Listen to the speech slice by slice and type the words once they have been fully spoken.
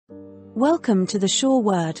Welcome to the Sure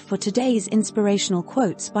Word for today's Inspirational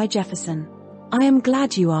Quotes by Jefferson. I am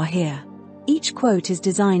glad you are here. Each quote is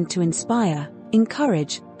designed to inspire,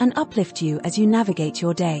 encourage, and uplift you as you navigate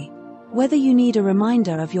your day. Whether you need a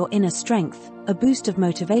reminder of your inner strength, a boost of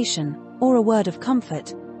motivation, or a word of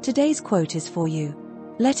comfort, today's quote is for you.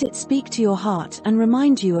 Let it speak to your heart and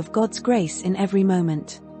remind you of God's grace in every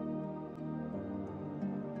moment.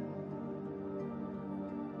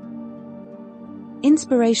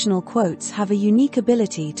 Inspirational quotes have a unique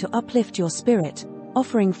ability to uplift your spirit,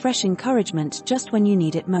 offering fresh encouragement just when you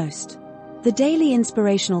need it most. The daily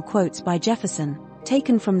inspirational quotes by Jefferson,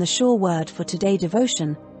 taken from the Sure Word for Today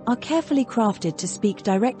devotion, are carefully crafted to speak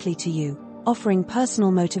directly to you, offering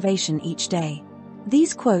personal motivation each day.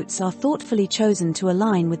 These quotes are thoughtfully chosen to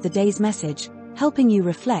align with the day's message, helping you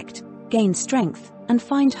reflect, gain strength, and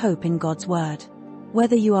find hope in God's Word.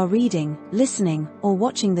 Whether you are reading, listening, or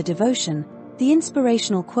watching the devotion, the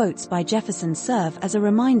inspirational quotes by Jefferson serve as a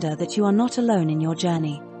reminder that you are not alone in your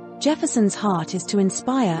journey. Jefferson's heart is to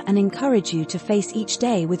inspire and encourage you to face each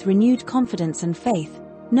day with renewed confidence and faith,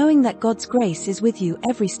 knowing that God's grace is with you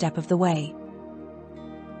every step of the way.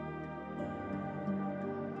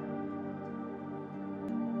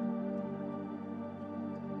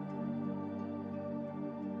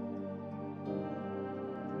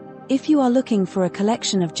 If you are looking for a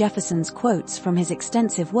collection of Jefferson's quotes from his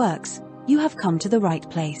extensive works, you have come to the right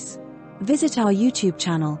place. Visit our YouTube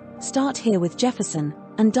channel, Start Here with Jefferson,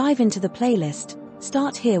 and dive into the playlist,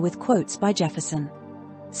 Start Here with Quotes by Jefferson.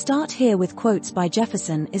 Start Here with Quotes by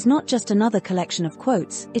Jefferson is not just another collection of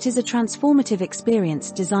quotes, it is a transformative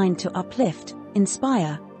experience designed to uplift,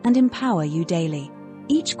 inspire, and empower you daily.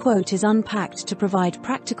 Each quote is unpacked to provide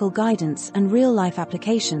practical guidance and real-life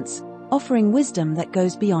applications, offering wisdom that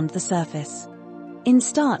goes beyond the surface. In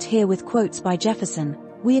Start Here with Quotes by Jefferson,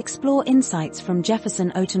 we explore insights from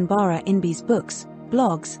Jefferson Imgbi's books,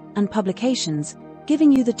 blogs, and publications,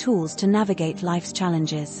 giving you the tools to navigate life's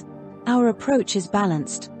challenges. Our approach is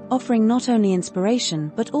balanced, offering not only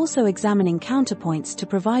inspiration but also examining counterpoints to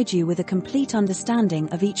provide you with a complete understanding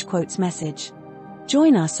of each quote's message.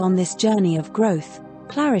 Join us on this journey of growth,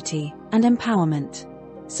 clarity, and empowerment.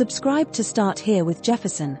 Subscribe to Start Here with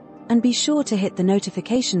Jefferson, and be sure to hit the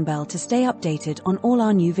notification bell to stay updated on all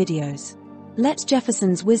our new videos. Let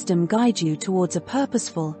Jefferson's wisdom guide you towards a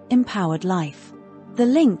purposeful, empowered life. The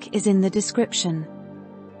link is in the description.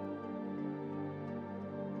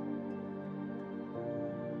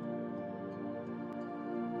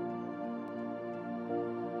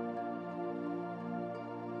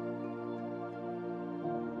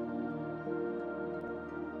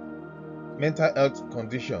 Mental health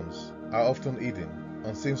conditions are often hidden,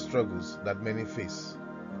 unseen struggles that many face.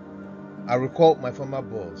 I recall my former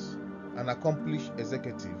boss, an accomplished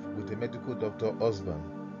executive with a medical doctor husband,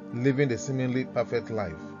 living a seemingly perfect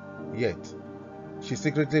life, yet she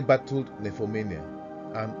secretly battled nymphomania,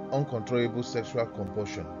 an uncontrollable sexual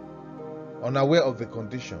compulsion. Unaware of the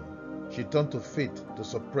condition, she turned to faith to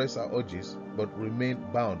suppress her urges but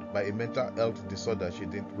remained bound by a mental health disorder she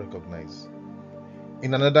didn't recognize.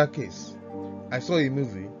 In another case, I saw a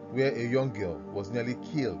movie where a young girl was nearly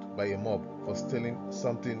killed by a mob for stealing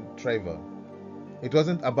something trivial. It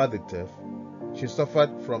wasn't about the theft. She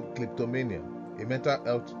suffered from kleptomania, a mental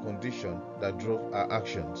health condition that drove her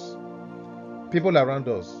actions. People around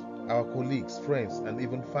us, our colleagues, friends, and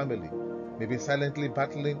even family, may be silently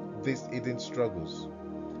battling these hidden struggles.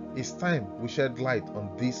 It's time we shed light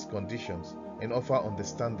on these conditions and offer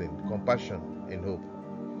understanding, compassion, and hope.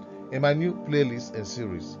 In my new playlist and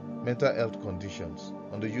series, Mental Health Conditions,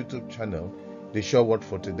 on the YouTube channel, The Sure Word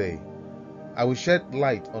for Today, I will shed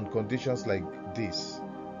light on conditions like this,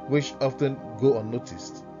 which often go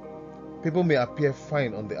unnoticed. People may appear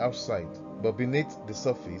fine on the outside, but beneath the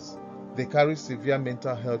surface, they carry severe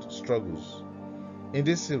mental health struggles. In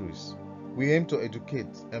this series, we aim to educate,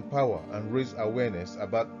 empower, and raise awareness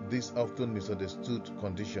about these often misunderstood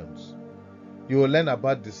conditions. You will learn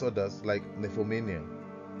about disorders like nymphomania,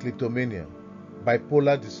 kleptomania,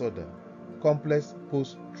 bipolar disorder, complex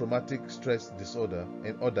post-traumatic stress disorder,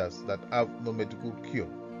 and others that have no medical cure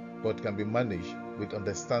but can be managed with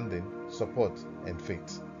understanding, support, and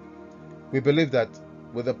faith. We believe that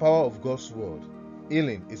with the power of God's Word,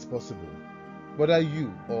 healing is possible. Whether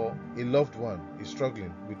you or a loved one is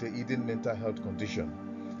struggling with a hidden mental health condition,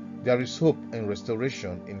 there is hope and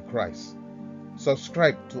restoration in Christ.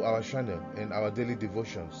 Subscribe to our channel and our daily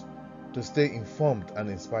devotions to stay informed and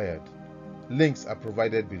inspired. Links are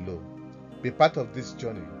provided below. Be part of this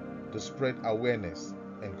journey to spread awareness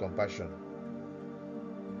and compassion.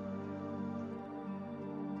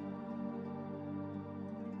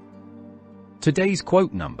 Today's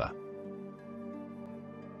quote number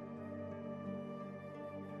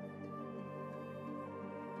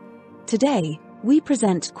Today, we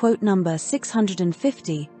present quote number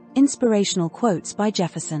 650, Inspirational Quotes by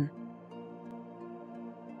Jefferson.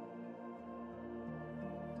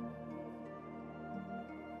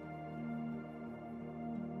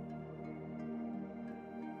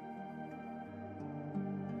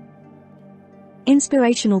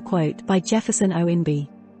 Inspirational Quote by Jefferson Imgbi.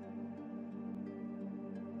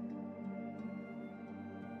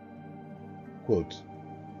 Quote,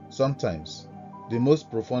 sometimes the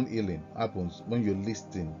most profound healing happens when you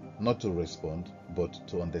listen, not to respond, but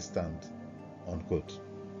to understand. Unquote.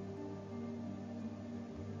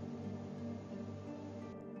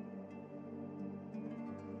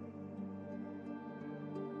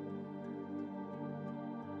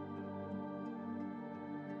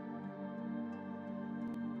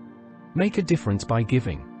 Make a difference by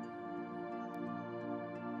giving.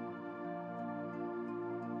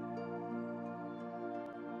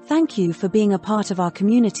 Thank you for being a part of our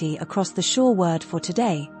community across the Sure Word for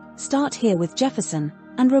today. Start here with Jefferson,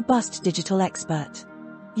 and robust digital expert.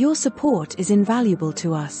 Your support is invaluable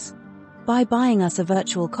to us. By buying us a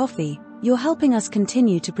virtual coffee, you're helping us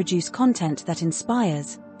continue to produce content that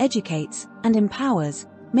inspires, educates, and empowers,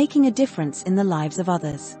 making a difference in the lives of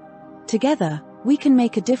others. Together, we can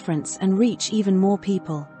make a difference and reach even more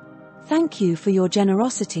people. Thank you for your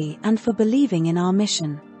generosity and for believing in our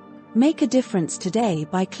mission. Make a difference today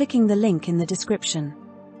by clicking the link in the description.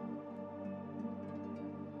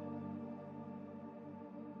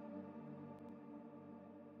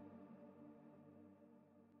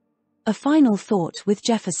 A final thought with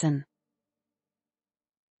Jefferson.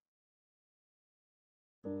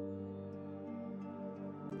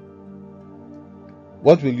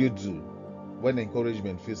 What will you do when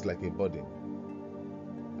encouragement feels like a burden?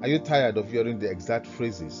 Are you tired of hearing the exact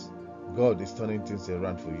phrases, "God is turning things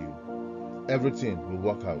around for you. Everything will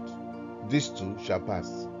work out. This too shall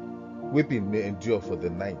pass. Weeping may endure for the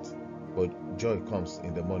night, but joy comes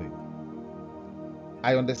in the morning"?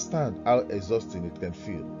 I understand how exhausting it can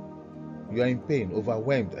feel. You are in pain,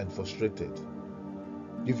 overwhelmed, and frustrated.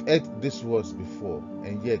 You've heard these words before,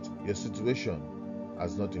 and yet your situation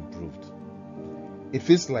has not improved. It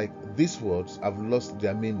feels like these words have lost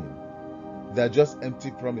their meaning. They are just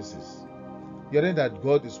empty promises. Hearing that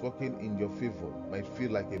God is working in your favor might feel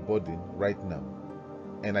like a burden right now,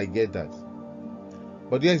 and I get that.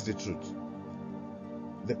 But here's the truth.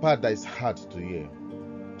 The part that is hard to hear.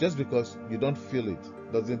 Just because you don't feel it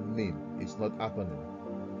doesn't mean it's not happening.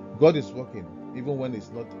 God is working even when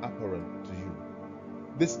it's not apparent to you.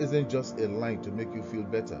 This isn't just a line to make you feel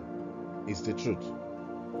better. It's the truth.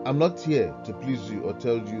 I'm not here to please you or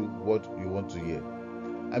tell you what you want to hear.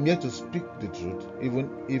 I'm here to speak the truth, even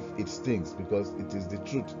if it stings, because it is the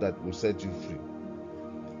truth that will set you free.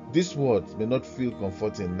 These words may not feel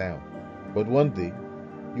comforting now, but one day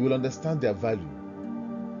you will understand their value.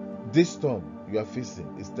 This storm you are facing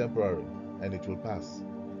is temporary, and it will pass.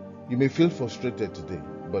 You may feel frustrated today,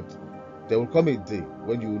 but there will come a day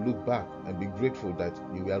when you will look back and be grateful that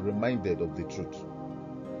you were reminded of the truth.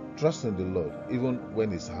 Trust in the Lord even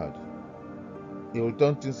when it's hard. He will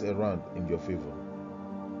turn things around in your favor.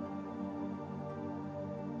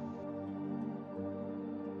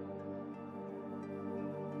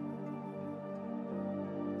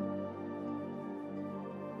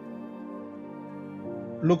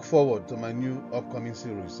 Look forward to my new upcoming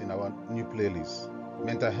series in our new playlist,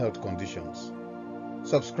 Mental Health Conditions.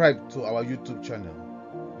 Subscribe to our YouTube channel,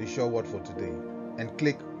 The Sure Word for Today, and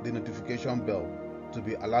click the notification bell to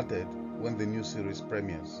be alerted when the new series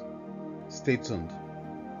premieres. Stay tuned.